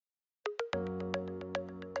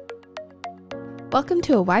Welcome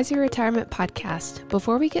to a Wiser Retirement podcast.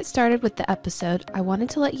 Before we get started with the episode, I wanted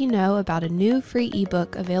to let you know about a new free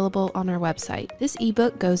ebook available on our website. This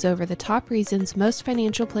ebook goes over the top reasons most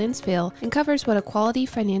financial plans fail and covers what a quality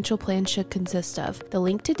financial plan should consist of. The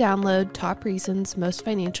link to download Top Reasons Most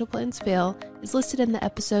Financial Plans Fail is listed in the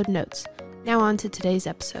episode notes. Now on to today's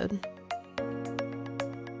episode.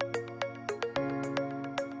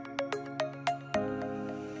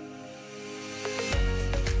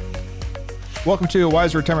 Welcome to a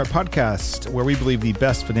Wiser Retirement Podcast, where we believe the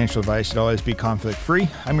best financial advice should always be conflict-free.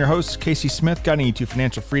 I'm your host, Casey Smith, guiding you to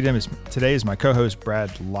financial freedom. Today is my co-host,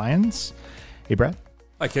 Brad Lyons. Hey, Brad.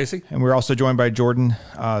 Hi, Casey. And we're also joined by Jordan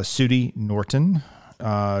Sute Norton.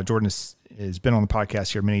 Jordan has been on the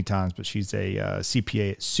podcast here many times, but she's a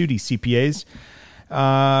CPA at Sute CPAs,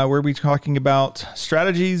 where we're talking about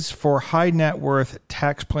strategies for high net worth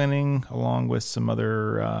tax planning, along with some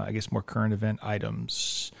other, more current event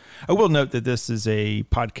items. I will note that this is a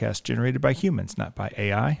podcast generated by humans, not by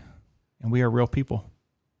AI, and we are real people.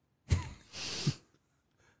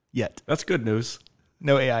 Yet. That's good news.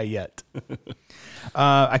 No AI yet.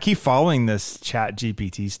 I keep following this Chat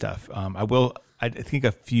GPT stuff. I think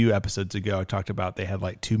a few episodes ago I talked about they had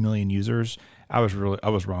like 2 million users. I was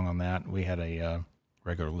wrong on that. We had a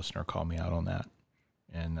regular listener call me out on that.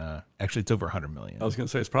 And actually, it's over 100 million. I was going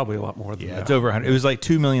to say it's probably a lot more than that. Yeah, it's over 100. It was like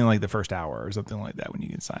 2 million like the first hour or something like that when you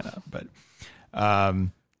can sign up. But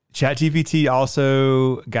ChatGPT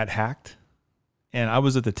also got hacked. And I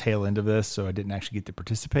was at the tail end of this, so I didn't actually get to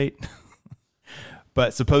participate.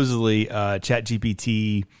 But supposedly,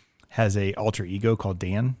 ChatGPT has a alter ego called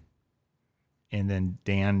Dan. And then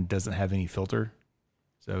Dan doesn't have any filter.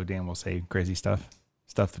 So Dan will say crazy stuff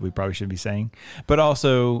that we probably shouldn't be saying. But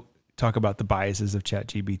also talk about the biases of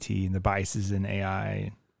ChatGPT and the biases in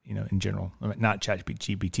AI, in general. Not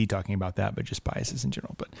ChatGPT talking about that, but just biases in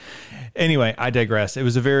general. But anyway, I digress. It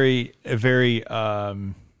was a very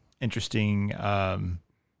interesting car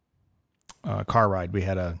ride. We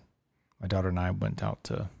had my daughter and I went out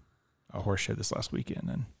to a horse show this last weekend,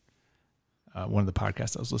 and one of the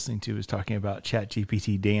podcasts I was listening to was talking about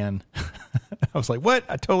ChatGPT Dan. I was like, what?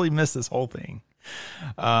 I totally missed this whole thing.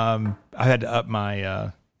 I had to up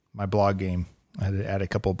my blog game. I had to add a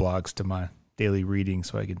couple of blogs to my daily reading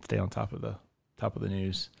so I could stay on top of the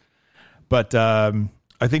news. But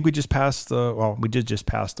I think we just passed we did just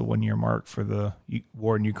pass the 1 year mark for the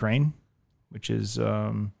war in Ukraine, which is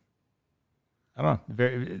I don't know.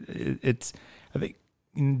 I think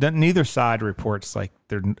neither side reports like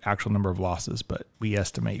their actual number of losses, but we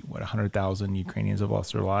estimate 100,000 Ukrainians have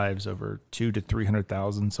lost their lives, over 200,000 to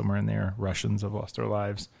 300,000 somewhere in there. Russians have lost their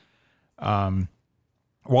lives.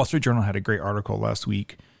 Wall Street Journal had a great article last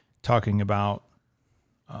week talking about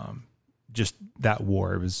just that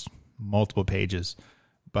war. It was multiple pages,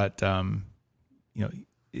 but I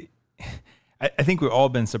think we've all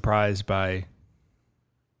been surprised by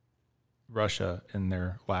Russia and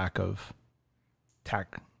their lack of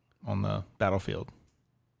tact on the battlefield.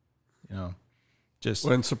 And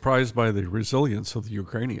surprised by the resilience of the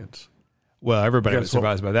Ukrainians. Well, everybody was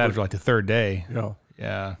surprised by that after like the third day.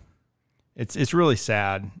 Yeah. It's really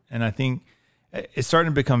sad, and I think it's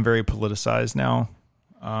starting to become very politicized now.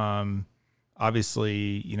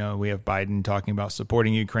 Obviously, we have Biden talking about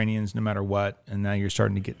supporting Ukrainians no matter what, and now you're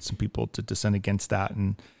starting to get some people to dissent against that,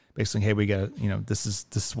 and basically, hey, we got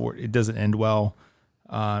this war, it doesn't end well,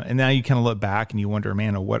 and now you kind of look back and you wonder,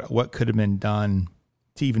 man, what could have been done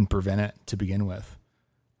to even prevent it to begin with?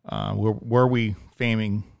 Were we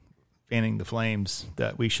fanning the flames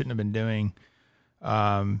that we shouldn't have been doing?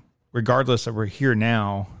 Regardless of we're here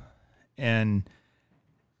now. And,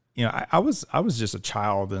 I was just a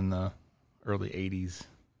child in the early 80s,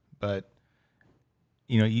 but,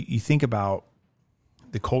 you think about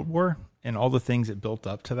the Cold War and all the things that built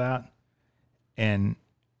up to that and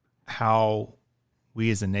how we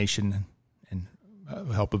as a nation and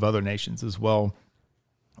help of other nations as well,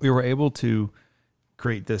 we were able to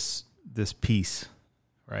create this peace,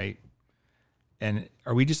 right? And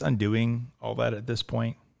are we just undoing all that at this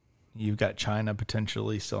point? You've got China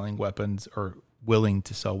potentially selling weapons or willing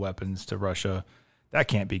to sell weapons to Russia. That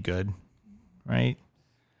can't be good, right?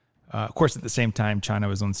 Of course, at the same time, China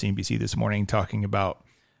was on CNBC this morning talking about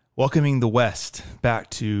welcoming the West back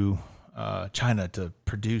to China to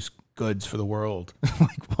produce goods for the world.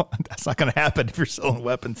 Like, well, that's not going to happen if you're selling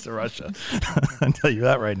weapons to Russia. I'll tell you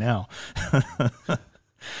that right now.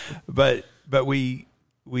 But we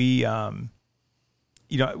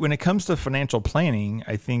when it comes to financial planning,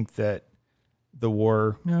 I think that the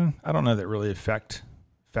war, I don't know that really affects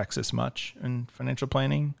us much in financial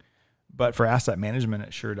planning, but for asset management,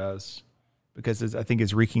 it sure does, because I think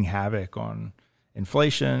it's wreaking havoc on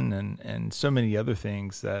inflation and so many other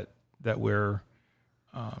things that we're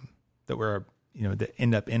that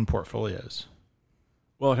end up in portfolios.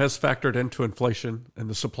 Well, it has factored into inflation and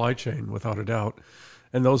the supply chain without a doubt.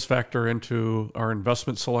 And those factor into our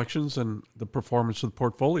investment selections and the performance of the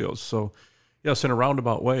portfolios. So, yes, in a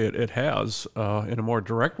roundabout way, it has. In a more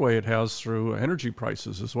direct way, it has through energy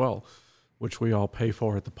prices as well, which we all pay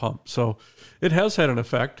for at the pump. So it has had an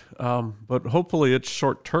effect, but hopefully it's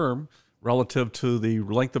short term relative to the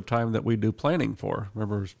length of time that we do planning for.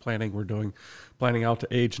 Remember, we're planning out to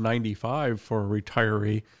age 95 for a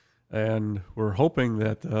retiree, and we're hoping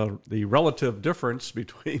that the relative difference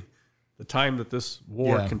between the time that this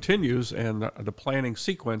war continues and the planning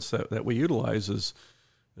sequence that we utilize is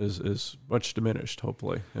much diminished,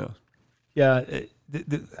 hopefully.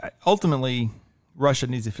 Ultimately, Russia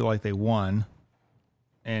needs to feel like they won,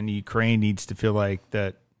 and Ukraine needs to feel like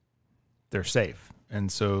that they're safe.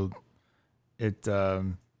 And so it's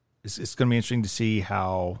going to be interesting to see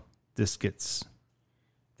how this gets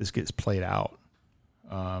played out.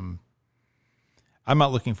 I'm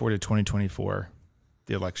not looking forward to 2024.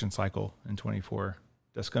 The election cycle in 24.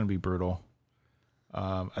 That's going to be brutal.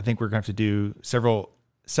 I think we're going to have to do several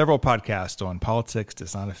podcasts on politics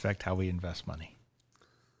does not affect how we invest money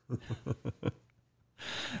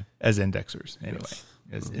as indexers. Anyway,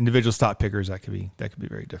 as individual stock pickers, that could be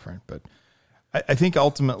very different. But I think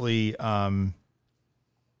ultimately, when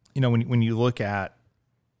you look at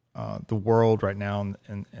the world right now,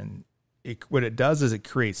 and what it does is it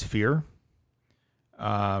creates fear.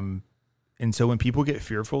 And so when people get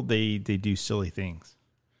fearful, they do silly things.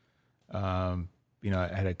 I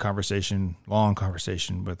had a long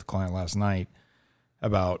conversation with a client last night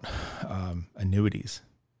about annuities.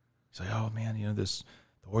 He's like, oh man, the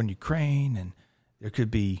war in Ukraine, and there could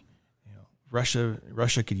be, Russia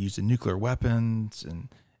could use the nuclear weapons, and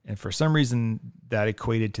for some reason that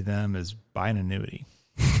equated to them as buy an annuity.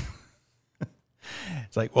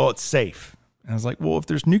 It's like, well, it's safe. And I was like, well, if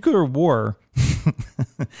there's nuclear war,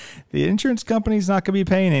 the insurance company's not going to be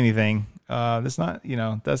paying anything. That's not going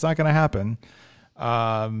to happen.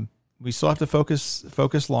 We still have to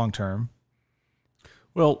focus long term.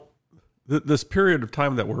 Well, this period of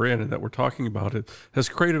time that we're in and that we're talking about it has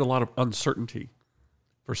created a lot of uncertainty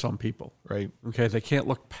for some people. Right. Okay. They can't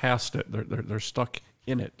look past it. They're stuck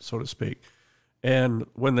in it, so to speak. And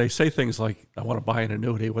when they say things like, I want to buy an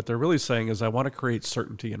annuity, what they're really saying is, I want to create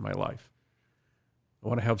certainty in my life. I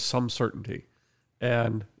want to have some certainty.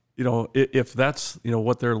 And, if that's,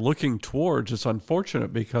 what they're looking towards, it's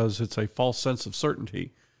unfortunate because it's a false sense of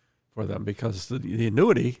certainty for them, because the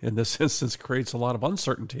annuity in this instance creates a lot of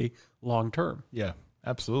uncertainty long term. Yeah,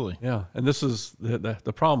 absolutely. Yeah. And this is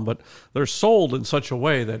the problem, but they're sold in such a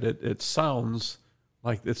way that it sounds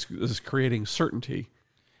like it's creating certainty,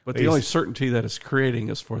 but the only certainty that it's creating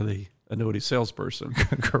is for the annuity salesperson.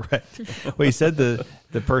 Correct. Well, he said the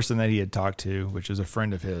person that he had talked to, which was a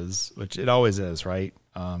friend of his, which it always is, right?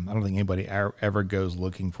 I don't think anybody ever goes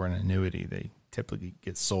looking for an annuity. They typically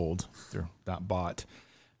get sold. They're not bought.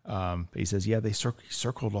 But he says, they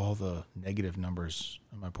circled all the negative numbers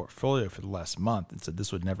in my portfolio for the last month and said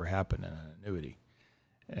this would never happen in an annuity.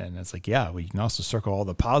 And it's like, well, you can also circle all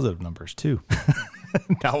the positive numbers too.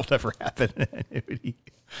 That will never happen in an annuity.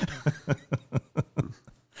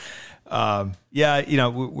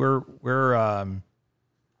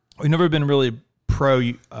 We've never been really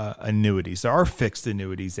pro annuities. There are fixed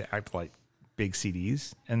annuities that act like big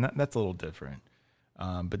CDs, and that's a little different.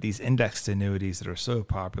 But these indexed annuities that are so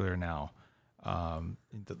popular now,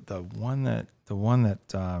 the one that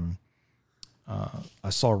I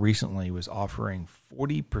saw recently was offering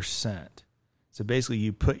 40%. So basically,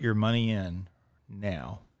 you put your money in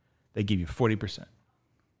now, they give you 40%. So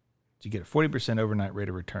you get a 40% overnight rate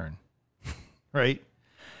of return, right?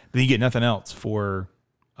 Then you get nothing else for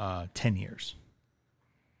 10 years.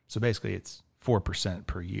 So basically, it's 4%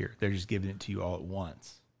 per year. They're just giving it to you all at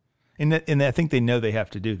once. And I think they know they have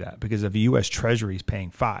to do that because if the U.S. Treasury is paying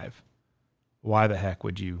 5%, why the heck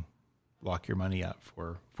would you lock your money up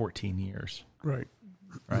for 14 years? Right.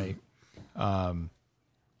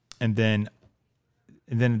 And then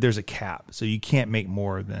there's a cap, so you can't make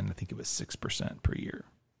more than I think it was 6% per year.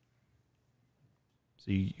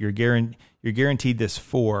 So you're guaranteed this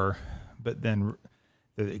 4%, but then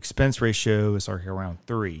the expense ratio is like around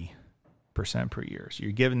 3% per year. So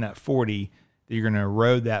you're given that 40%. You're going to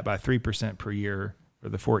erode that by 3% per year for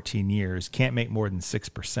the 14 years. Can't make more than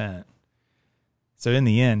 6%. So in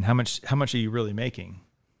the end, how much are you really making?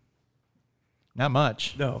 Not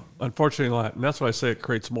much. No, unfortunately not. And that's why I say it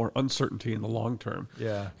creates more uncertainty in the long term.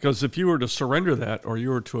 Yeah. Because if you were to surrender that or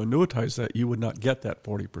you were to annuitize that, you would not get that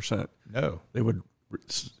 40%. No. They would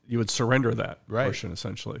you would surrender that Right. portion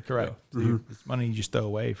essentially. Correct. Yeah. So it's money you just throw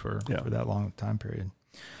away for that long time period.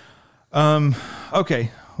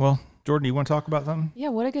 Okay. Well, Jordan, you want to talk about something? Yeah,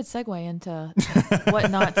 what a good segue into what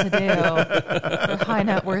not to do for high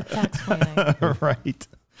net worth tax planning. Right.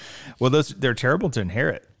 Well, they're terrible to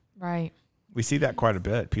inherit. Right. We see that quite a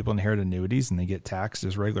bit. People inherit annuities and they get taxed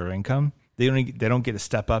as regular income. They don't get a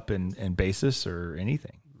step up in basis or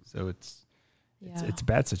anything. So it's a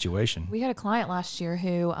bad situation. We had a client last year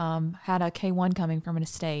who had a K-1 coming from an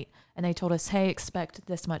estate, and they told us, hey, expect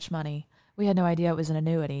this much money. We had no idea it was an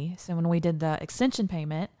annuity. So when we did the extension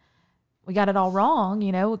payment, we got it all wrong.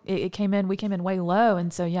 You know, we came in way low.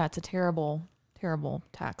 And so, yeah, it's a terrible, terrible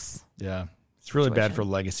tax. Yeah. It's really situation. bad for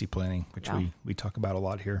legacy planning, which we talk about a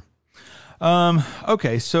lot here.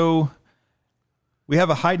 Okay. So we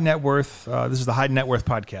have a high net worth. This is the high net worth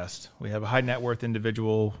podcast. We have a high net worth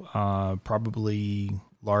individual, probably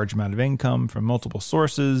large amount of income from multiple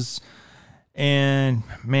sources. And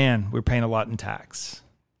man, we're paying a lot in tax.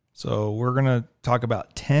 So we're going to talk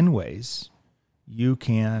about 10 ways you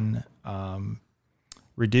can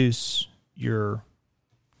reduce your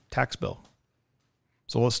tax bill.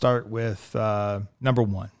 So let's start with number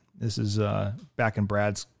one. This is back in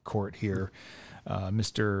Brad's court here,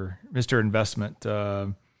 Mr. Investment,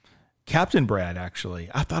 Captain Brad. Actually,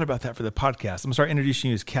 I thought about that for the podcast. I'm gonna start introducing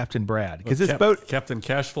you as Captain Brad because it's boat. Captain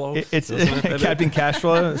Cash Flow. It's Captain Cash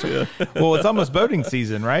Flow. Well, it's almost boating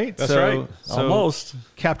season, right? That's right. So almost.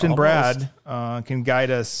 Captain Brad can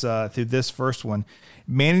guide us through this first one.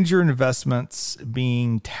 Manage your investments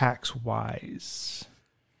being tax wise.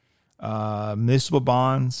 Municipal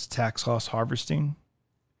bonds, tax loss harvesting.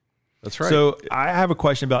 That's right. So I have a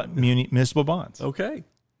question about municipal bonds. Okay.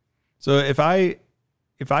 So if I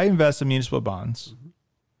invest in municipal bonds,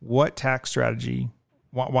 what tax strategy?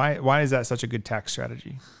 Why is that such a good tax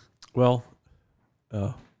strategy? Well,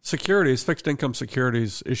 securities, fixed income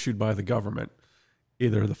securities issued by the government,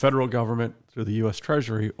 either the federal government through the U.S.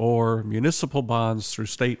 Treasury or municipal bonds through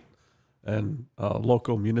state and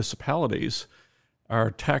local municipalities, are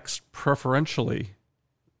taxed preferentially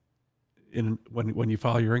when you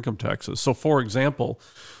file your income taxes. So, for example,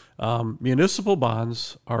 municipal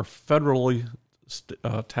bonds are federally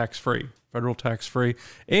tax-free, federal tax-free.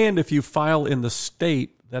 And if you file in the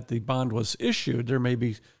state that the bond was issued, there may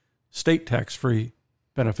be state tax-free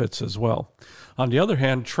benefits as well. On the other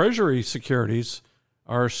hand, Treasury securities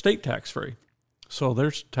are state tax-free. So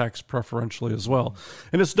they're taxed preferentially as well.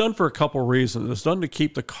 And it's done for a couple reasons. It's done to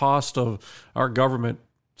keep the cost of our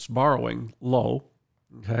government's borrowing low.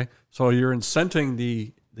 Okay. So you're incenting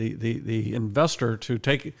the investor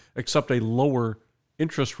to accept a lower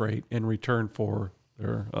interest rate in return for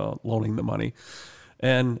their loaning the money.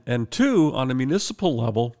 And two, on the municipal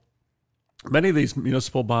level, many of these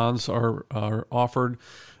municipal bonds are offered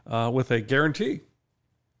with a guaranteed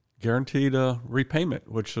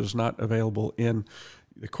repayment, which is not available in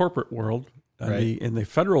the corporate world. Right. In the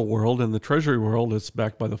federal world, in the Treasury world, it's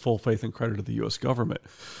backed by the full faith and credit of the U.S. government.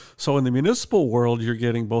 So in the municipal world, you're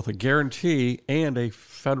getting both a guarantee and a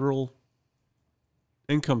federal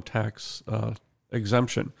income tax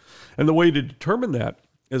exemption. And the way to determine that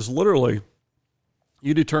is literally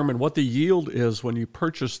you determine what the yield is when you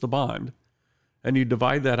purchase the bond, and you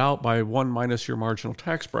divide that out by 1 minus your marginal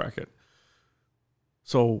tax bracket.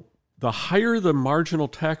 So the higher the marginal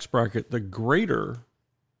tax bracket, the greater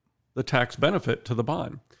the tax benefit to the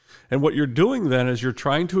bond. And what you're doing then is you're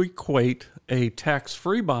trying to equate a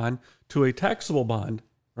tax-free bond to a taxable bond,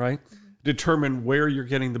 right? Determine where you're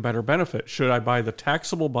getting the better benefit. Should I buy the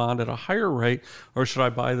taxable bond at a higher rate, or should I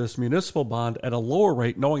buy this municipal bond at a lower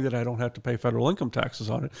rate, knowing that I don't have to pay federal income taxes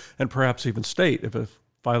on it, and perhaps even state if it's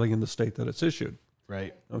filing in the state that it's issued.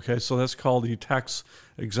 Right. Okay, so that's called the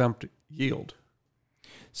tax-exempt yield.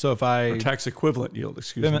 So if I or tax equivalent yield,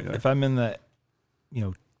 excuse me. If I'm in the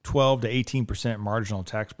 12 to 18% marginal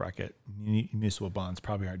tax bracket, municipal bonds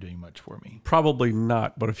probably aren't doing much for me. Probably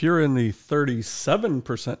not. But if you're in the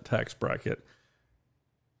 37% tax bracket,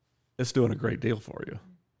 it's doing a great deal for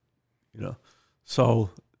you. So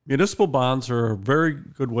municipal bonds are a very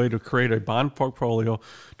good way to create a bond portfolio,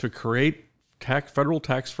 to create federal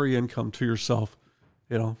tax-free income to yourself,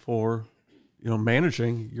 for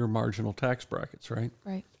managing your marginal tax brackets, right?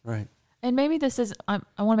 Right. And maybe this is, I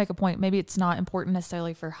want to make a point, maybe it's not important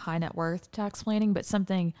necessarily for high net worth tax planning, but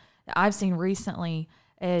something that I've seen recently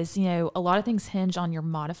is, a lot of things hinge on your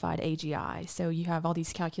modified AGI. So you have all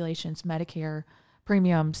these calculations, Medicare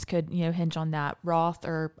premiums could, hinge on that, Roth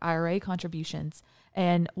or IRA contributions.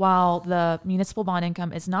 And while the municipal bond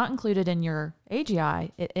income is not included in your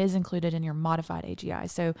AGI, it is included in your modified AGI.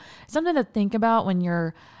 So something to think about when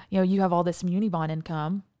you're, you have all this muni bond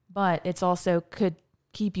income, but it's also could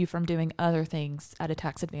keep you from doing other things at a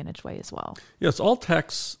tax advantage way as well. Yes, all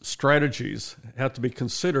tax strategies have to be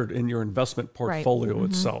considered in your investment portfolio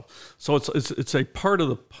itself. So it's a part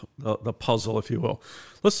of the puzzle, if you will.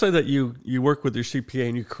 Let's say that you work with your CPA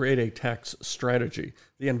and you create a tax strategy.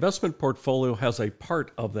 The investment portfolio has a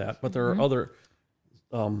part of that, but there are other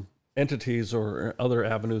entities or other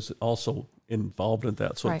avenues also involved in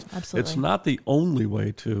that. So it's not the only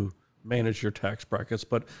way to manage your tax brackets,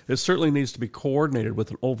 but it certainly needs to be coordinated with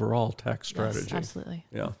an overall tax strategy. Yes, absolutely.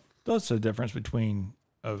 Yeah. That's the difference between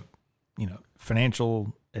a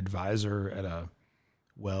financial advisor at a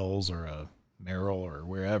Wells or a Merrill or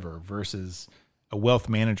wherever versus a wealth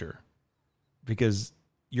manager, because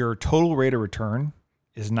your total rate of return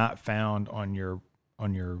is not found on your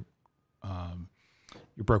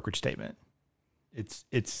brokerage statement.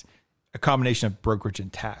 It's a combination of brokerage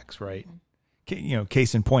and tax, right?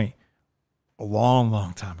 Case in point, a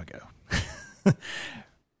long time ago,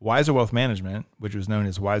 Wiser Wealth Management, which was known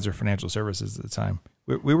as Wiser Financial Services at the time,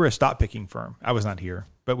 we were a stock picking firm. I was not here,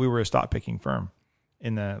 but we were a stock picking firm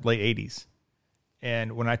in the late 80s.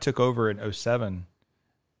 And when I took over in 2007,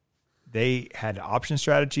 they had option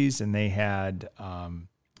strategies and they had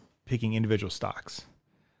picking individual stocks.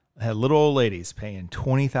 I had little old ladies paying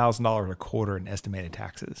 $20,000 a quarter in estimated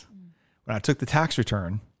taxes. When I took the tax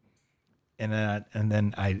return and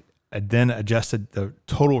then I adjusted the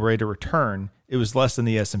total rate of return, it was less than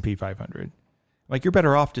the S&P 500. Like, you're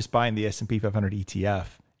better off just buying the S&P 500 ETF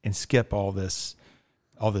and skip all this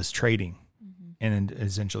trading. And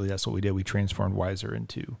essentially that's what we did. We transformed Wiser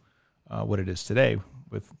into what it is today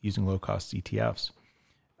with using low-cost ETFs.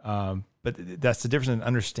 But that's the difference in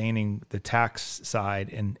understanding the tax side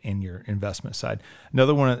and your investment side.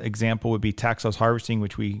 Another one example would be tax loss harvesting,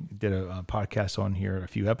 which we did a podcast on here a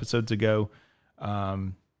few episodes ago.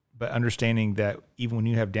 But understanding that even when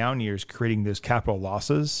you have down years, creating those capital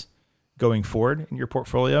losses going forward in your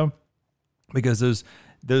portfolio, because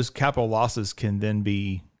those capital losses can then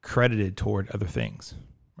be credited toward other things,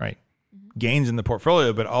 right? Gains in the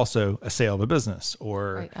portfolio, but also a sale of a business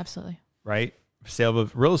or Right, absolutely. Right? Sale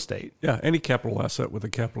of real estate. Yeah, any capital asset with a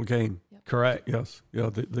capital gain. Yep. Correct. Yes.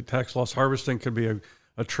 The tax loss harvesting can be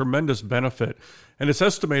a tremendous benefit. And it's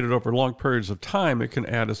estimated over long periods of time, it can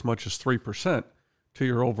add as much as 3% to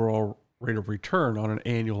your overall rate of return on an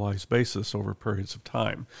annualized basis over periods of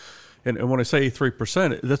time. And when I say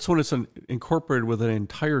 3%, that's when it's incorporated with an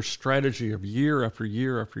entire strategy of year after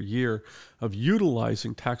year after year of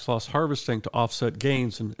utilizing tax loss harvesting to offset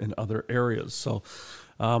gains in other areas. So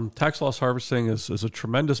tax loss harvesting is a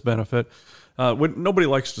tremendous benefit. Nobody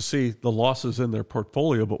likes to see the losses in their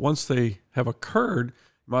portfolio, but once they have occurred,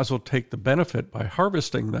 you might as well take the benefit by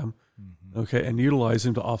harvesting them, okay, and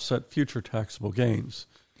utilizing to offset future taxable gains.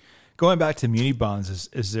 Going back to muni bonds,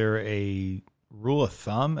 is there a rule of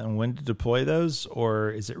thumb and when to deploy those, or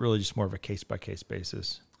is it really just more of a case-by-case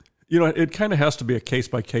basis? It kind of has to be a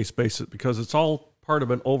case-by-case basis because it's all part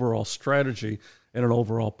of an overall strategy and an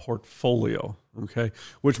overall portfolio, okay,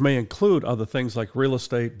 which may include other things like real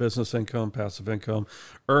estate, business income, passive income,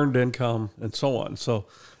 earned income, and so on. So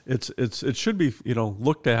it should be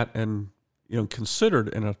looked at and considered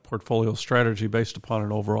in a portfolio strategy based upon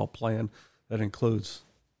an overall plan that includes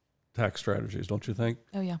tax strategies, don't you think?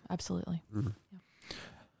 Oh yeah, absolutely. Mm-hmm. Yeah.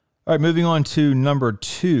 All right, moving on to number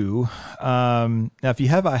 2. Now, if you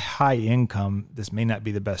have a high income, this may not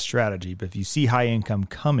be the best strategy, but if you see high income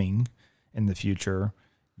coming in the future,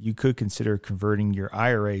 you could consider converting your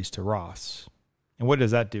IRAs to Roths. And what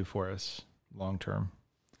does that do for us long term?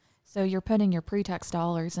 So you're putting your pre-tax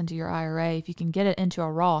dollars into your IRA. If you can get it into a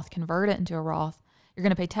Roth, convert it into a Roth, you're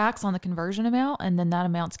going to pay tax on the conversion amount, and then that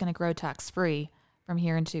amount's going to grow tax-free from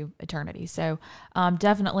here into eternity. So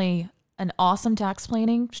definitely an awesome tax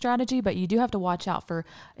planning strategy, but you do have to watch out for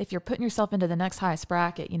if you're putting yourself into the next highest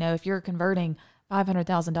bracket. If you're converting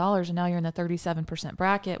 $500,000 and now you're in the 37%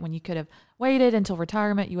 bracket, when you could have waited until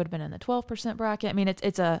retirement, you would have been in the 12% bracket. I mean,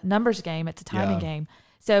 it's a numbers game. It's a timing game.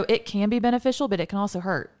 So it can be beneficial, but it can also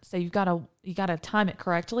hurt. So you got to time it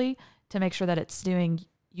correctly to make sure that it's doing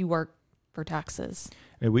you work for taxes.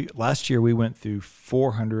 Last year we went through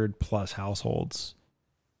 400 plus households,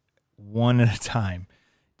 one at a time,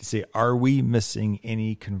 to say, are we missing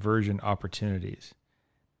any conversion opportunities?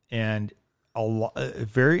 And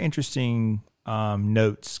very interesting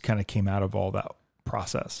notes kind of came out of all that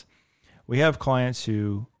process. We have clients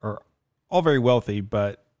who are all very wealthy,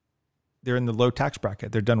 but they're in the low tax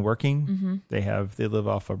bracket. They're done working. Mm-hmm. They live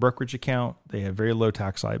off a brokerage account. They have very low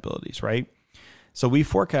tax liabilities, right? So we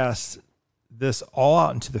forecast this all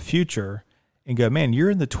out into the future and go, man, you're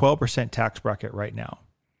in the 12% tax bracket right now.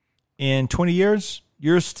 In 20 years,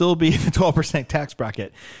 you'll still be in the 12% tax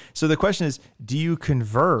bracket. So the question is, do you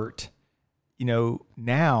convert,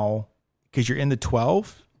 now because you're in the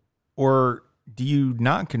 12, or do you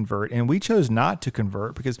not convert? And we chose not to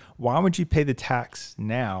convert, because why would you pay the tax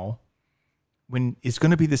now when it's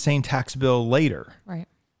going to be the same tax bill later? Right.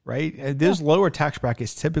 Right. Those lower tax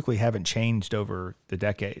brackets typically haven't changed over the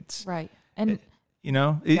decades. Right. And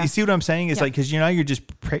you see what I'm saying? It's like, because you're just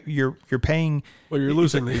you're paying. Well, you're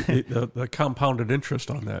losing the compounded interest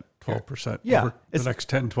on that 12% over the next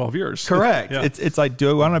 10, 12 years. Correct. Yeah. It's like, do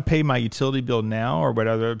I want to pay my utility bill now, or would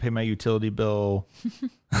I rather pay my utility bill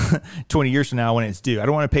 20 years from now when it's due? I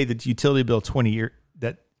don't want to pay the utility bill 20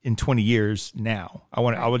 years now.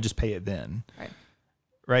 I would just pay it then.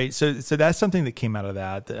 Right. So that's something that came out of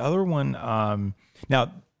that. The other one,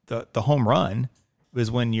 now the home run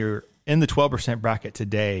was when you're in the 12% bracket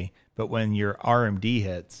today, but when your RMD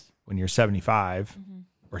hits, when you're 75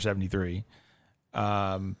 or 73,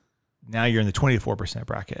 now you're in the 24%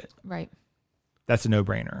 bracket. Right. That's a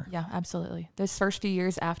no-brainer. Yeah, absolutely. Those first few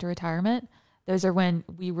years after retirement, those are when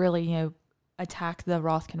we really, attack the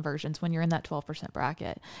Roth conversions, when you're in that 12%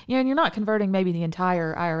 bracket. And you're not converting maybe the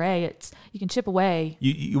entire IRA. You can chip away.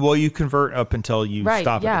 You convert up until you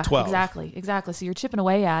stop at the 12. Exactly. So you're chipping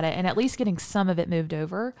away at it, and at least getting some of it moved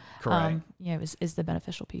over. Correct. Is the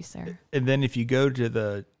beneficial piece there. And then if you go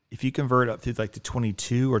to if you convert up to like the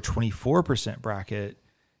 22 or 24% bracket,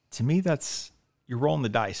 to me, you're rolling the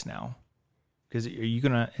dice now. Because are you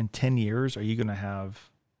going to, in 10 years, are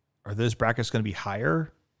those brackets going to be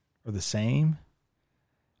higher or the same?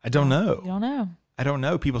 I don't know. You don't know. I don't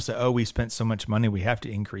know. People say, we spent so much money, we have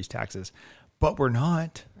to increase taxes. But we're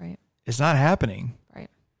not. Right. It's not happening. Right.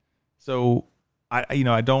 So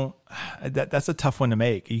that's a tough one to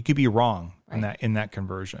make. You could be wrong in that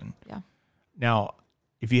conversion. Yeah. Now,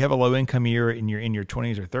 if you have a low income year and you're in your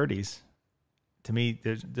 20s or 30s, to me,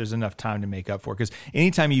 there's enough time to make up for it. Because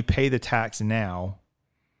anytime you pay the tax now,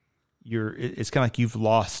 it's kind of like you've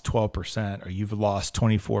lost 12% or you've lost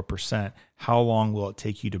 24%. How long will it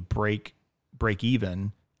take you to break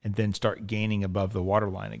even and then start gaining above the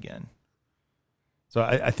waterline again? So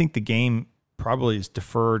I think the game probably is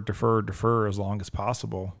defer as long as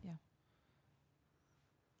possible.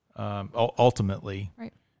 Yeah. Ultimately.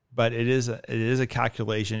 Right. But it is a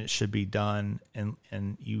calculation. It should be done,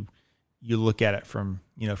 and you look at it from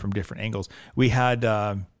different angles. We had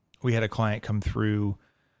a client come through.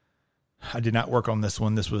 I did not work on this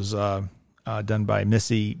one. This was done by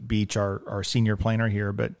Missy Beach, our senior planner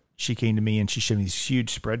here. But she came to me and she showed me this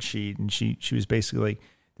huge spreadsheet, and she was basically like,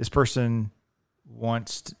 this person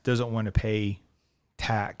doesn't want to pay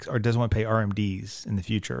tax or doesn't want to pay RMDs in the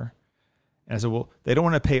future. And I said, well, they don't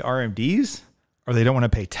want to pay RMDs or they don't want to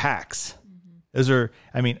pay tax. Mm-hmm. Those are,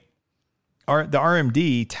 the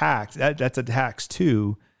RMD tax, that's a tax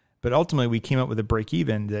too. But ultimately we came up with a break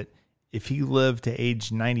even that if he lived to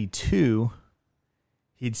age 92,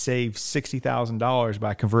 he'd save $60,000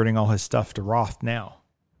 by converting all his stuff to Roth now.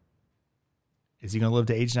 Is he going to live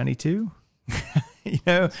to age 92?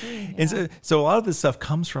 Yeah. And so a lot of this stuff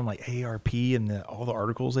comes from like AARP and all the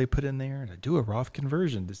articles they put in there to do a Roth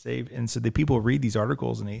conversion to save. And so the people read these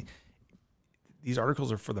articles, and these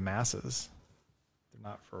articles are for the masses. They're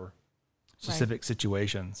not for specific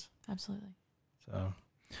situations. Absolutely. So,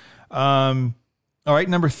 all right.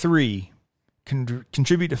 Number 3,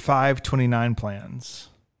 contribute to 529 plans.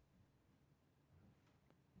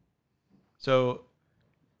 So,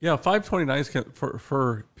 yeah, 529s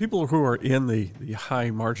for people who are in the high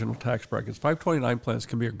marginal tax brackets, 529 plans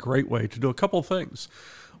can be a great way to do a couple of things.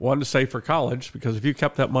 One, to save for college, because if you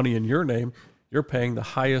kept that money in your name, you're paying the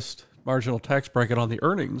highest marginal tax bracket on the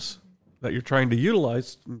earnings that you're trying to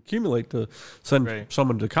utilize and accumulate to send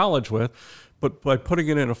someone to college with. But by putting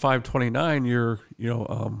it in a 529,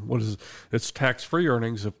 it's tax-free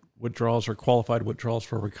earnings if withdrawals are qualified withdrawals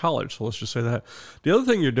for college. So let's just say that. The other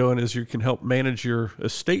thing you're doing is you can help manage your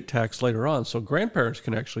estate tax later on. So grandparents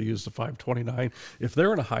can actually use the 529 if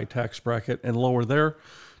they're in a high tax bracket and lower their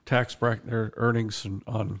tax bracket, their earnings and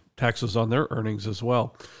on taxes on their earnings as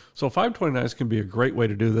well. So 529s can be a great way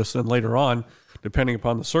to do this. Then later on, depending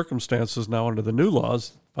upon the circumstances, now under the new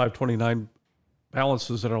laws, 529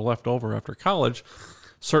 balances that are left over after college,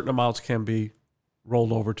 certain amounts can be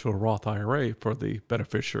rolled over to a Roth IRA for the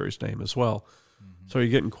beneficiary's name as well. Mm-hmm. So you're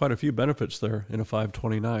getting quite a few benefits there in a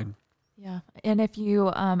 529. Yeah. And if you,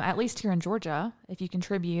 at least here in Georgia, if you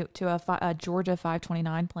contribute to a Georgia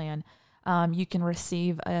 529 plan, you can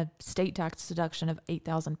receive a state tax deduction of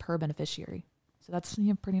 $8,000 per beneficiary. So that's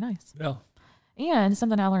pretty nice. Yeah. And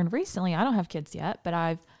something I learned recently, I don't have kids yet, but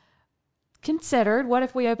I've considered, what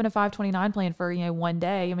if we open a 529 plan for, one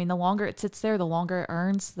day? I mean, the longer it sits there, the longer it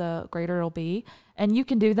earns, the greater it'll be. And you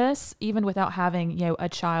can do this even without having, a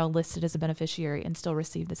child listed as a beneficiary and still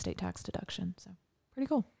receive the state tax deduction. So pretty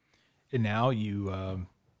cool. And now if you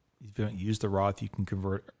don't use the Roth, you can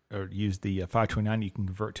convert, or use the 529, you can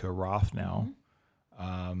convert to a Roth now.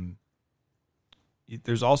 Mm-hmm.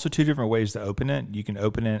 There's also two different ways to open it. You can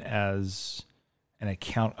open it as an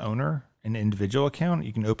account owner, an individual account.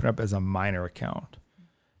 You can open up as a minor account.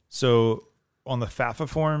 So on the FAFSA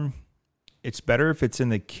form, it's better if it's in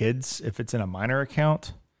the kids, if it's in a minor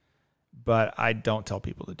account, but I don't tell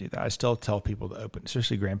people to do that. I still tell people to open,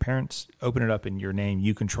 especially grandparents, open it up in your name.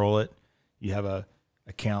 You control it. You have a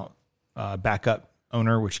account backup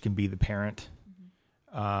owner, which can be the parent.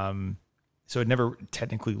 Mm-hmm. So it never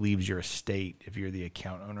technically leaves your estate if you're the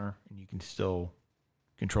account owner, and you can still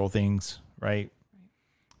control things, right?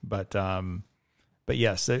 But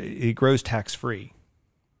yes, it grows tax free.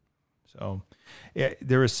 So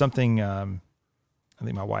there was something, I think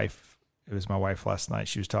it was my wife last night.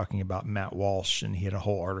 She was talking about Matt Walsh, and he had a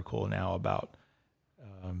whole article now about,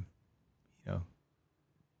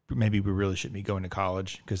 maybe we really shouldn't be going to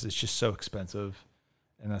college because it's just so expensive.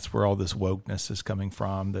 And that's where all this wokeness is coming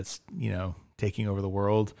from. That's, taking over the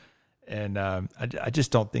world. And I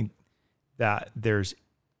just don't think that there's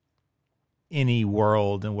any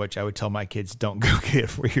world in which I would tell my kids, don't go get a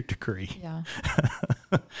 4-year degree. Yeah.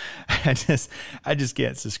 I just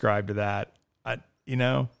can't subscribe to that.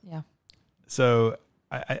 Yeah. So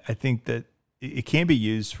I think that it can be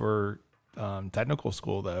used for technical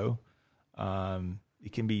school, though.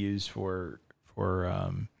 It can be used for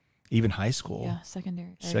even high school. Yeah,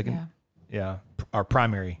 secondary. Yeah. Our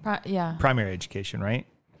primary education, right?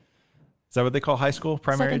 Is that what they call high school?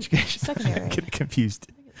 Primary education? Secondary. I get confused.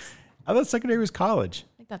 I thought secondary was college.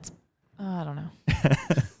 I think that's, I don't know.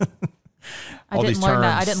 All these terms.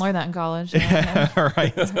 I didn't learn that in college.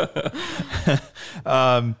 Right.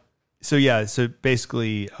 So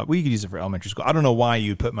basically, we could use it for elementary school. I don't know why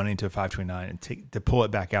you put money into a 529 and to pull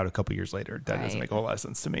it back out a couple years later. That doesn't make a whole lot of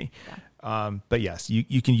sense to me. Yeah. But yes,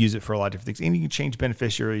 you can use it for a lot of different things, and you can change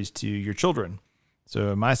beneficiaries to your children.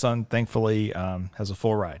 So my son, thankfully, has a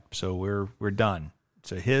full ride. So we're done.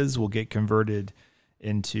 So his will get converted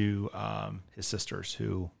into his sister's,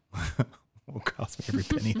 who will cost me every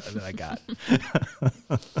penny that I got.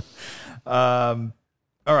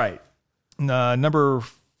 All right. Number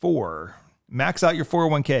 4, max out your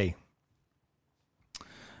 401k.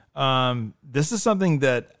 This is something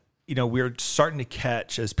that, we're starting to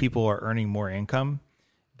catch as people are earning more income,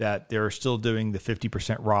 that they're still doing the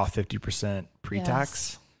 50% Roth, 50%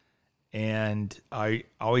 pre-tax. Yes. And I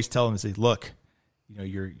always tell them, say, look,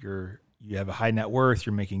 you have a high net worth,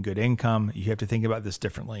 you're making good income. You have to think about this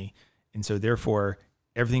differently. And so therefore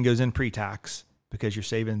everything goes in pre-tax because you're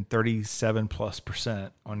saving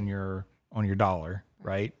 37+% on your dollar,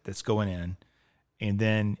 right? That's going in. And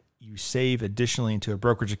then you save additionally into a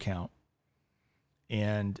brokerage account.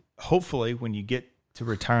 And hopefully when you get to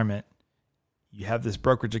retirement, you have this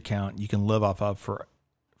brokerage account you can live off of for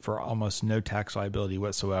almost no tax liability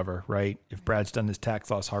whatsoever, right? If Brad's done this tax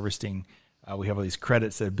loss harvesting, we have all these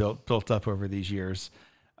credits that have built up over these years.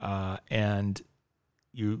 And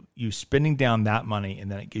you spending down that money, and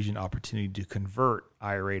then it gives you an opportunity to convert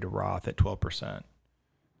IRA to Roth at 12%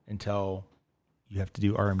 until you have to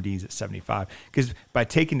do RMDs at 75. Because by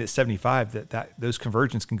taking it at 75, that those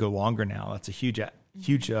conversions can go longer now. That's a huge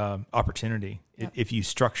opportunity if you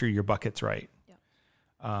structure your buckets right.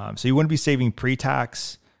 Yep. So you want to be saving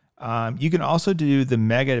pre-tax. You can also do the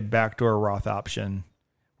mega backdoor Roth option,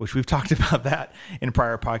 which we've talked about that in a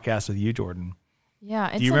prior podcast with you, Jordan.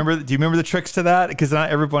 Yeah. Do you remember the tricks to that? Because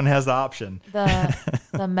not everyone has the option.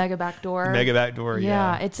 The mega backdoor. The mega backdoor.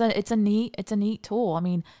 Yeah. It's a neat tool. I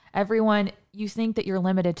mean, everyone, you think that you're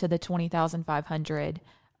limited to the 20,500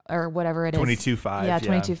 or whatever it is. 22.5. Yeah,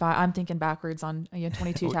 22.5. I'm thinking backwards on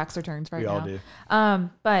 22 tax returns right now. We all do.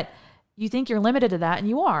 But you think you're limited to that, and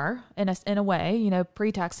you are in a way,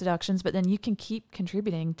 pre-tax deductions, but then you can keep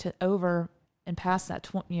contributing to over and past that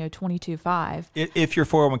 22.5. If your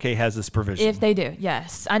 401k has this provision. If they do,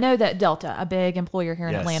 yes. I know that Delta, a big employer here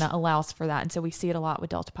in Atlanta, allows for that. And so we see it a lot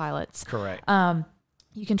with Delta pilots. Correct.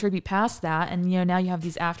 You contribute past that, and now you have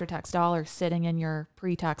these after-tax dollars sitting in your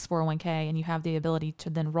pre-tax 401k, and you have the ability to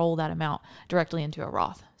then roll that amount directly into a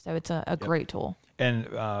Roth. So it's a great tool. And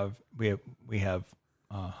we have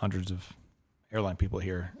hundreds of airline people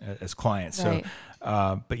here as clients. Right.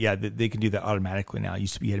 So, but yeah, they can do that automatically now. It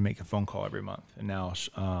used to be you had to make a phone call every month, and now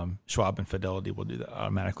Schwab and Fidelity will do that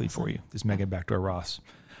automatically for you. This Megan back to a Ross.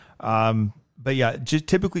 But yeah, just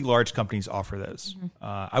typically large companies offer those.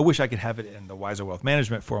 I wish I could have it in the Wiser Wealth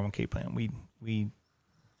Management 401k plan. We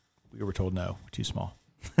were told no, we're too small.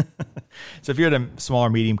 So if you're at a smaller,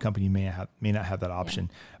 medium company, you may not have that option.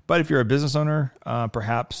 Yeah. But if you're a business owner,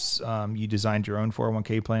 perhaps you designed your own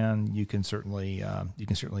 401k plan, you can certainly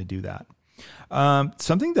do that.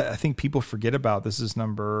 Something that I think people forget about, this is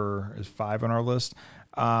number 5 on our list,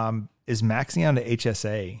 is maxing out an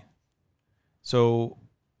HSA. So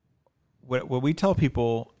what we tell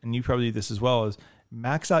people, and you probably do this as well, is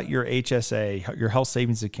max out your HSA, your health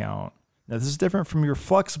savings account. Now, this is different from your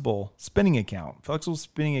flexible spending account. Flexible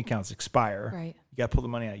spending accounts expire. Right. You got to pull the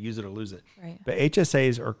money out, use it or lose it. Right. But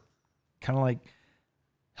HSAs are kind of like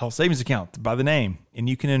health savings account by the name, and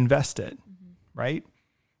you can invest it, right?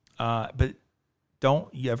 But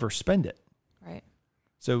don't you ever spend it. Right.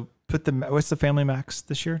 So what's the family max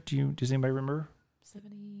this year? Does anybody remember?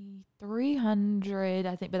 7,300,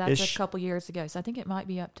 I think, but that's a couple years ago. So I think it might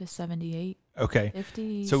be up to 78. Okay.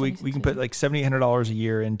 50. So we can put like $7,800 a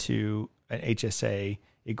year into an HSA.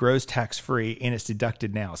 It grows tax free and it's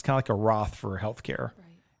deducted now. It's kind of like a Roth for healthcare. Right.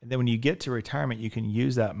 And then when you get to retirement, you can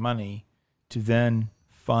use that money to then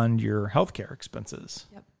fund your healthcare expenses.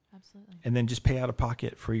 Yep, absolutely. And then just pay out of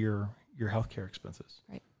pocket for your healthcare expenses.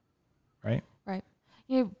 Right. Right. Right.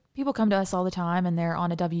 People come to us all the time and they're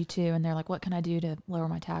on a W-2 and they're like, what can I do to lower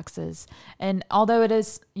my taxes? And although it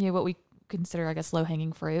is, what we consider, I guess,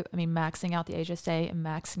 low-hanging fruit, I mean, maxing out the HSA and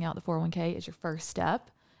maxing out the 401k is your first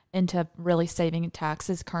step into really saving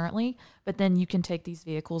taxes currently. But then you can take these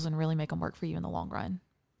vehicles and really make them work for you in the long run.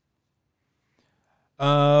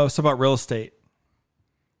 So about real estate.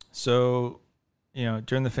 So,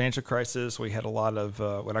 during the financial crisis, we had a lot of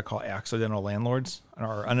what I call accidental landlords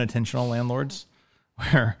or unintentional landlords,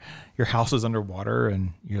 where your house was underwater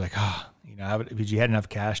and you're like, because you had enough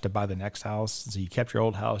cash to buy the next house. So you kept your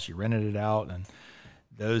old house, you rented it out, and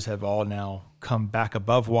those have all now come back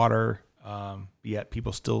above water. Yet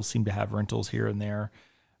people still seem to have rentals here and there,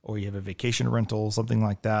 or you have a vacation rental, something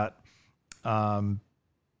like that.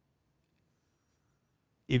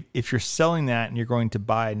 If you're selling that and you're going to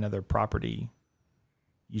buy another property,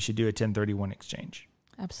 you should do a 1031 exchange.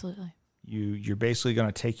 Absolutely. You're basically going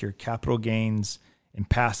to take your capital gains and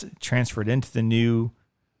transfer it into the new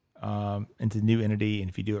entity. And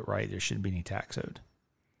if you do it right, there shouldn't be any tax owed.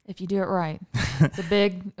 If you do it right, it's a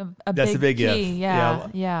big key.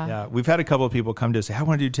 If. Yeah. We've had a couple of people come to us say, I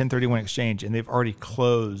want to do 1031 exchange, and they've already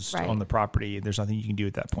closed on the property. There's nothing you can do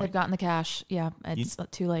at that point. They've gotten the cash. Yeah. It's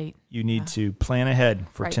too late. You need to plan ahead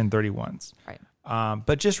for 1031s. Right.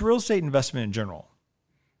 But just real estate investment in general.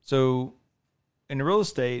 So in real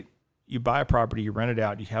estate, you buy a property, you rent it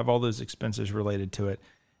out, you have all those expenses related to it.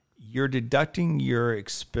 You're deducting your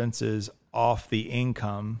expenses off the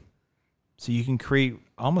income, so you can create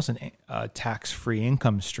almost a tax-free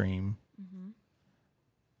income stream.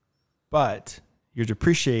 But you're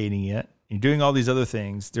depreciating it, you're doing all these other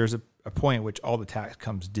things. There's a point at which all the tax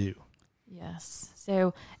comes due. Yes.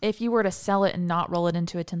 So if you were to sell it and not roll it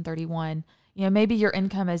into a 1031, maybe your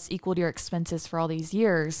income is equal to your expenses for all these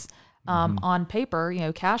years. On paper,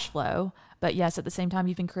 cash flow. But yes, at the same time,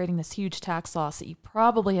 you've been creating this huge tax loss that you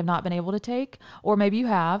probably have not been able to take, or maybe you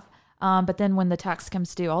have. But then when the tax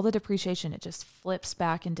comes due, all the depreciation, it just flips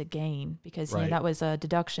back into gain because that was a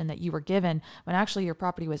deduction that you were given when actually your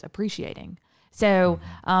property was appreciating. So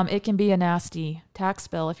it can be a nasty tax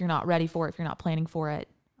bill if you're not ready for it, if you're not planning for it.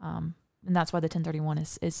 And that's why the 1031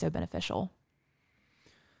 is so beneficial.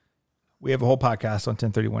 We have a whole podcast on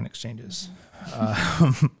 1031 exchanges.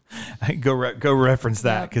 Go reference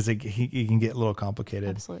that because it can get a little complicated.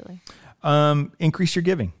 Absolutely. Increase your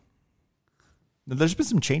giving. Now, there's been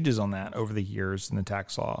some changes on that over the years in the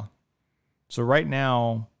tax law. So right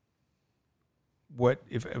now,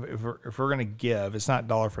 if we're going to give, it's not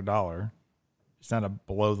dollar for dollar. It's not a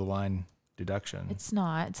below the line deduction. It's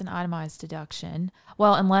not. It's an itemized deduction.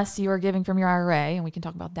 Well, unless you are giving from your IRA, and we can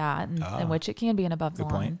talk about that, in which it can be an above the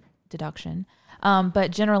line deduction.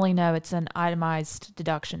 But generally, no, it's an itemized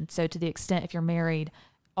deduction. So to the extent if you're married,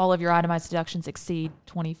 all of your itemized deductions exceed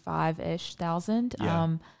 25-ish thousand,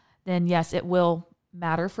 then yes, it will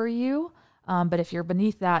matter for you. But if you're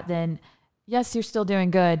beneath that, then yes, you're still doing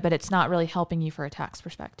good, but it's not really helping you for a tax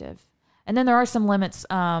perspective. And then there are some limits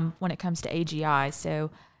when it comes to AGI.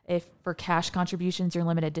 So if for cash contributions, you're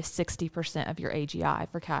limited to 60% of your AGI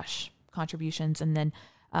for cash contributions. And then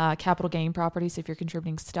capital gain properties, if you're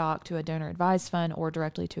contributing stock to a donor advised fund or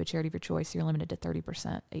directly to a charity of your choice, you're limited to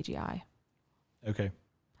 30% AGI. Okay.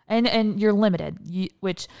 And you're limited,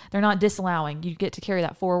 which they're not disallowing. You get to carry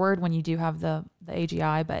that forward when you do have the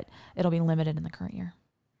AGI, but it'll be limited in the current year.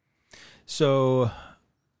 So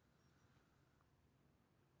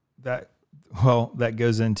that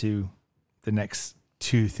goes into the next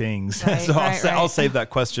two things. Right, So right. I'll save that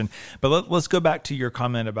question. But let's go back to your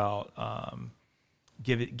comment about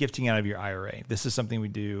gifting out of your IRA. This is something we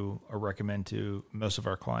do or recommend to most of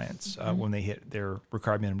our clients when they hit their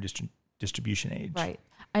required minimum distribution age. Right.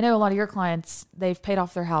 I know a lot of your clients, they've paid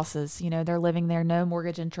off their houses. They're living there, no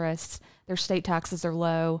mortgage interest. Their state taxes are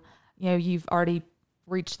low. You've already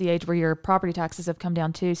reached the age where your property taxes have come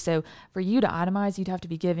down too. So for you to itemize, you'd have to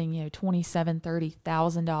be giving, $27,000,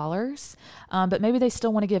 $30,000. But maybe they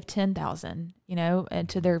still want to give $10,000, and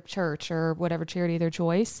to their church or whatever charity of their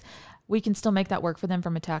choice. We can still make that work for them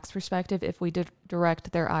from a tax perspective if we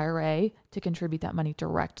direct their IRA to contribute that money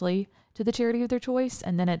directly to the charity of their choice,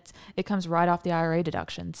 and then it comes right off the IRA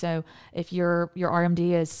deduction. So if your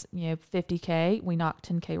RMD is $50K, we knock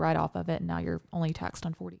 $10K right off of it, and now you're only taxed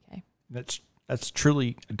on $40K. That's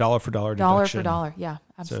truly a dollar for dollar deduction. Dollar for dollar, yeah,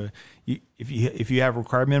 absolutely. So if you have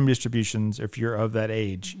required minimum distributions, if you're of that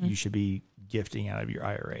age, you should be gifting out of your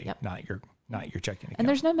IRA, not your checking account. And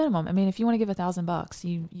there's no minimum. I mean, if you want to give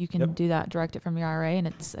 $1,000, you can do that, direct it from your IRA, and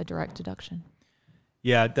it's a direct deduction.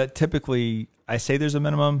 Yeah, that typically, I say there's a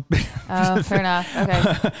minimum. Oh, fair enough.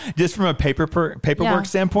 Okay. Just from a paperwork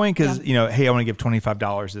standpoint, because, hey, I want to give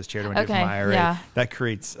 $25 to this charity, I want to do it from my IRA. Yeah. That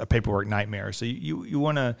creates a paperwork nightmare. So you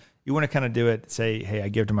want to kind of do it, say, hey, I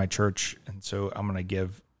give to my church, and so I'm going to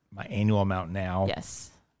give my annual amount now. Yes.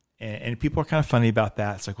 And people are kind of funny about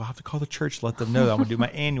that. It's like, well, I'll have to call the church, let them know that I'm going to do my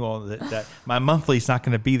annual, that my monthly is not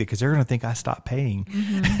going to be there because they're going to think I stopped paying.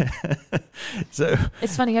 Mm-hmm. So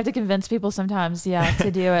it's funny. You have to convince people sometimes,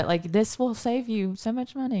 to do it. Like, this will save you so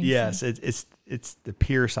much money. Yes, so. It's the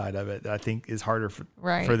peer side of it that I think is harder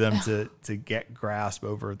for them to get grasp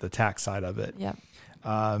over the tax side of it. Yep.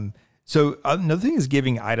 So another thing is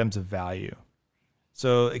giving items of value.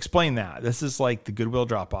 So explain that. This is like the Goodwill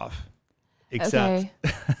drop-off. Except,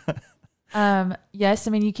 yes, I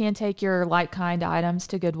mean, you can take your like-kind items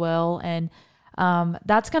to Goodwill, and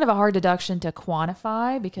that's kind of a hard deduction to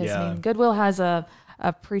quantify because, I mean, Goodwill has a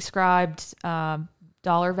prescribed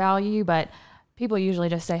dollar value, but people usually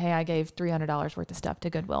just say, hey, I gave $300 worth of stuff to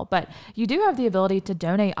Goodwill. But you do have the ability to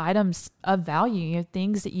donate items of value,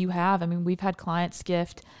 things that you have. I mean, we've had clients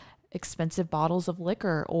gift expensive bottles of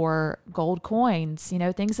liquor or gold coins,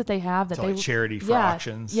 things that they have that like charity for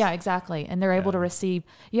auctions. Yeah, exactly. And they're able to receive,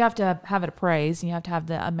 you have to have it appraised and you have to have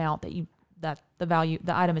the amount that the value,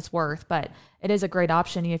 the item is worth, but it is a great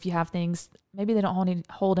option. If you have things, maybe they don't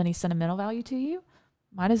hold any sentimental value to you,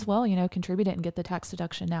 might as well, contribute it and get the tax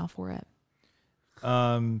deduction now for it.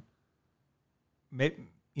 Maybe,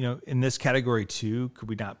 in this category too, could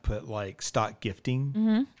we not put like stock gifting?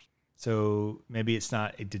 Mm-hmm. So maybe it's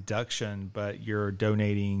not a deduction, but you're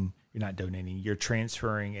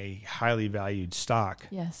transferring a highly valued stock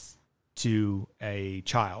to a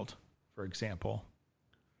child, for example,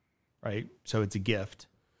 right? So it's a gift,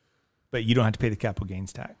 but you don't have to pay the capital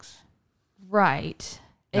gains tax. Right.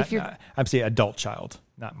 I'm saying adult child,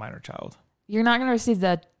 not minor child. You're not going to receive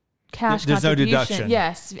the cash There's no contribution. deduction.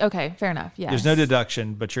 Yes. Okay. Fair enough. Yes. There's no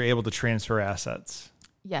deduction, but you're able to transfer assets.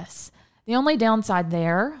 Yes. The only downside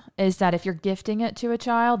there is that if you're gifting it to a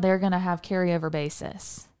child, they're going to have carryover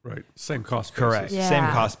basis. Right. Same cost basis. Correct. Yeah. Same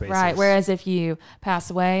cost basis. Right. Whereas if you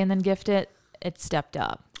pass away and then gift it, it's stepped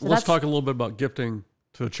up. So let's talk a little bit about gifting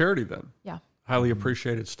to a charity then. Yeah. Highly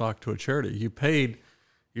appreciated stock to a charity. You paid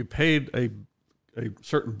a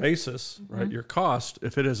certain basis, right? Your cost.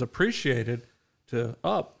 If it is appreciated to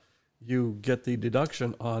up, you get the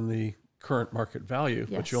deduction on the current market value,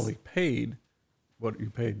 but you only paid what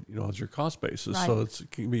you paid, as your cost basis. Right. So it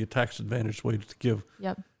can be a tax advantage way to give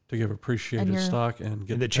appreciated stock and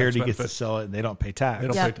get the charity gets to sell it and they don't pay tax.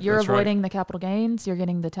 You're avoiding the capital gains, you're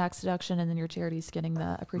getting the tax deduction, and then your charity's getting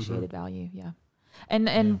the appreciated value. Yeah.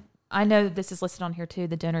 And I know that this is listed on here too,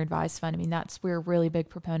 the donor advised fund. I mean, we're really big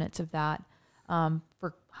proponents of that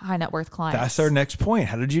for high net worth clients. That's our next point.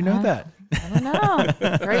 How did you know that? I don't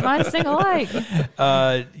know. Great minds think alike.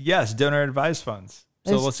 Yes, donor advised funds.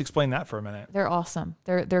 So let's explain that for a minute. They're awesome.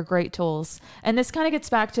 They're great tools. And this kind of gets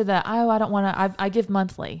back to the, I don't want to, I give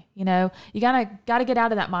monthly, you got to get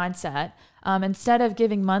out of that mindset. Instead of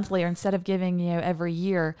giving monthly or instead of giving, every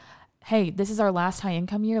year, hey, this is our last high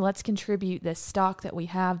income year. Let's contribute this stock that we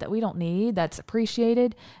have that we don't need, that's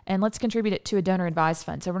appreciated, and let's contribute it to a donor advised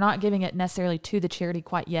fund. So we're not giving it necessarily to the charity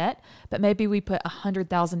quite yet, but maybe we put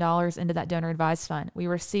 $100,000 into that donor advised fund. We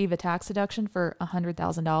receive a tax deduction for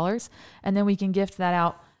 $100,000, and then we can gift that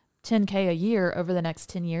out $10K a year over the next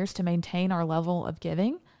 10 years to maintain our level of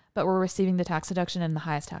giving, but we're receiving the tax deduction in the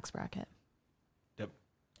highest tax bracket. Yep.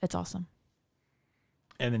 It's awesome.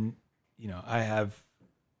 And then, I have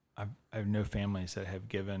no families that have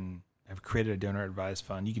created a donor advised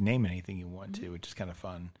fund. You can name anything you want to, which is kind of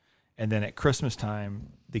fun. And then at Christmas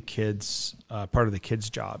time, the kids, part of the kids'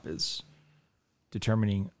 job is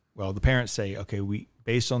determining, well, the parents say, okay,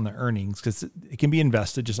 based on the earnings, because it can be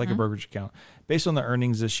invested just like a brokerage account. Based on the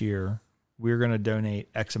earnings this year, we're going to donate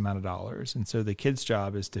X amount of dollars. And so the kids'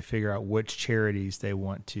 job is to figure out which charities they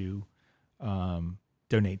want to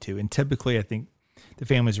donate to. And typically, I think the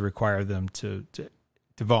families require them to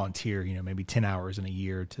volunteer, maybe 10 hours in a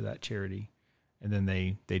year to that charity. And then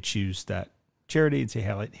they choose that charity and say,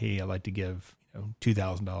 hey, I'd like to give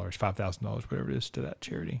 $2,000, $5,000, whatever it is to that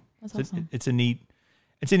charity. That's awesome. It's a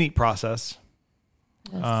neat process.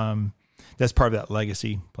 Yes. That's part of that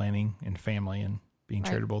legacy planning and family and being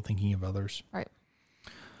charitable, thinking of others. Right.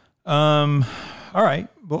 All right.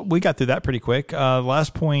 Well, we got through that pretty quick. The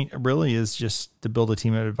last point really is just to build a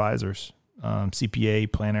team of advisors,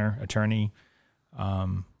 CPA, planner, attorney.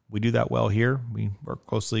 We do that well here. We work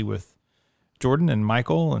closely with Jordan and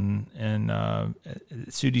Michael and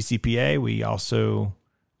Sute CPA. We also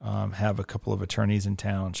have a couple of attorneys in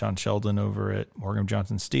town, Sean Sheldon over at Morgan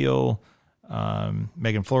Johnson Steele,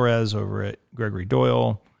 Megan Flores over at Gregory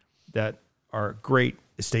Doyle, that are great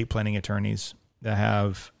estate planning attorneys that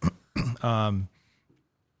have a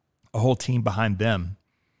whole team behind them.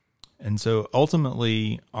 And so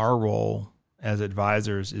ultimately our role as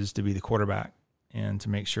advisors is to be the quarterback and to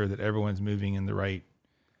make sure that everyone's moving in the right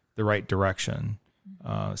direction.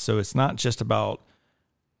 So it's not just about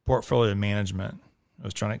portfolio management. I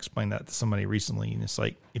was trying to explain that to somebody recently, and it's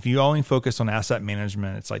like, if you only focus on asset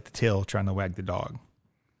management, it's like the tail trying to wag the dog,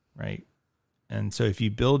 right? And so if you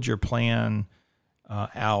build your plan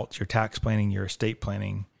out, your tax planning, your estate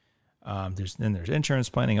planning, there's insurance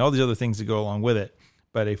planning, all these other things that go along with it.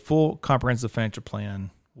 But a full comprehensive financial plan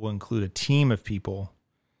will include a team of people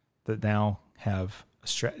that now have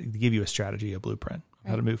give you a strategy, a blueprint,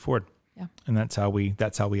 how to move forward. Yeah. And that's how we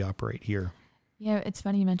operate here. It's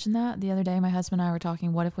funny you mentioned that. The other day, my husband and I were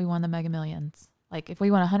talking, what if we won the Mega Millions? Like, if we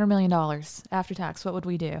won $100 million after tax, what would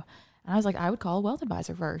we do? And I was like, I would call a wealth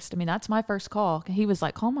advisor first. I mean, that's my first call. He was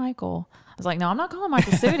like, call Michael. I was like, no, I'm not calling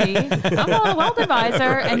Michael Sute. I'm calling a wealth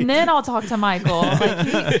advisor, and then I'll talk to Michael.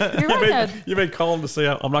 Like, you're right. You may call him to say,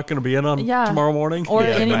 I'm not going to be in on tomorrow morning. Or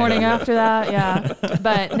any morning after that, yeah.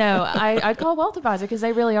 But no, I'd call a wealth advisor because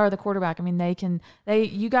they really are the quarterback. I mean,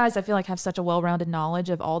 you guys, I feel like, have such a well-rounded knowledge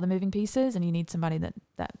of all the moving pieces, and you need somebody that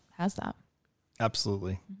has that.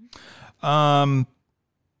 Absolutely.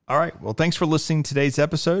 All right. Well, thanks for listening to today's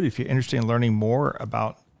episode. If you're interested in learning more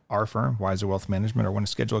about our firm, Wiser Wealth Management, or want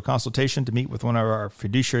to schedule a consultation to meet with one of our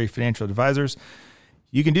fiduciary financial advisors,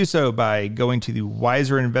 you can do so by going to the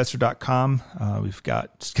wiserinvestor.com. We've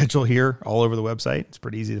got schedule here all over the website. It's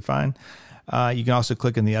pretty easy to find. You can also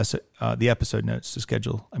click in the episode notes to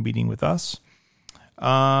schedule a meeting with us.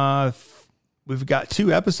 We've got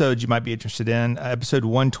 2 episodes you might be interested in. Episode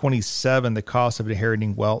 127, The Cost of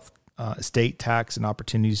Inheriting Wealth, estate tax and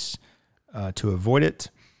opportunities to avoid it.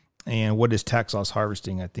 And what is tax loss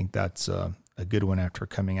harvesting? I think that's a good one after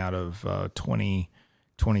coming out of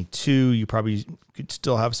 2022. You probably could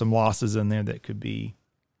still have some losses in there that could be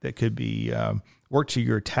worked to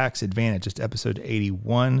your tax advantage. Just episode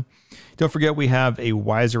 81. Don't forget, we have a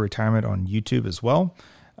Wiser Retirement on YouTube as well.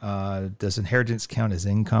 Does inheritance count as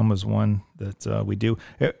income was one that we do.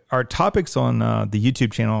 Our topics on the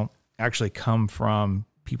YouTube channel actually come from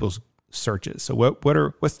people's searches. So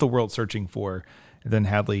what's the world searching for? And then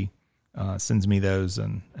Hadley sends me those,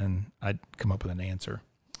 and I come up with an answer,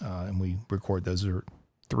 and we record those. Are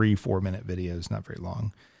 3-4 minute videos, not very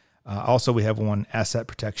long. Also, we have one, asset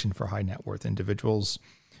protection for high net worth individuals,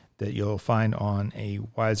 that you'll find on a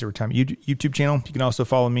Wiser Retirement YouTube channel. You can also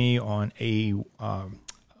follow me on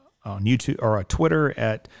on YouTube or on Twitter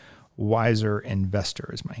at Wiser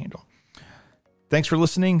Investor is my handle. Thanks for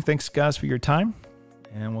listening. Thanks, guys, for your time.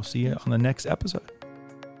 And we'll see you on the next episode.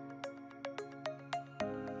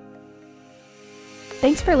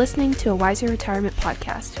 Thanks for listening to a Wiser Retirement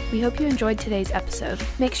podcast. We hope you enjoyed today's episode.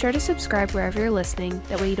 Make sure to subscribe wherever you're listening.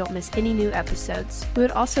 That way you don't miss any new episodes. We would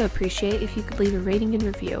also appreciate if you could leave a rating and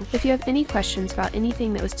review. If you have any questions about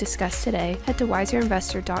anything that was discussed today, head to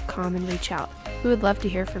wiserinvestor.com and reach out. We would love to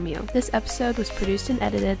hear from you. This episode was produced and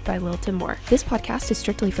edited by Lilton Moore. This podcast is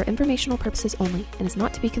strictly for informational purposes only and is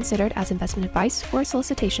not to be considered as investment advice or a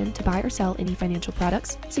solicitation to buy or sell any financial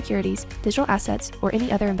products, securities, digital assets, or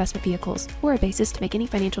any other investment vehicles, or a basis to make make any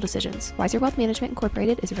financial decisions. Wiser Wealth Management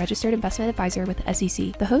Incorporated is a registered investment advisor with the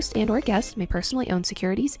SEC. The host and/or guest may personally own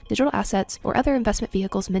securities, digital assets, or other investment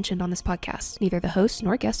vehicles mentioned on this podcast. Neither the host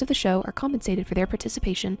nor guest of the show are compensated for their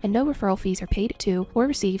participation, and no referral fees are paid to or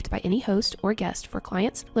received by any host or guest for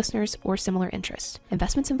clients, listeners, or similar interests.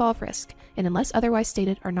 Investments involve risk, and unless otherwise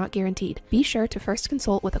stated, are not guaranteed. Be sure to first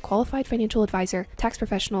consult with a qualified financial advisor, tax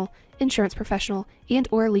professional, insurance professional,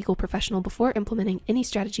 and/or legal professional before implementing any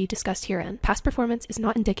strategy discussed herein. Past performance is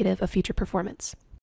not indicative of future performance.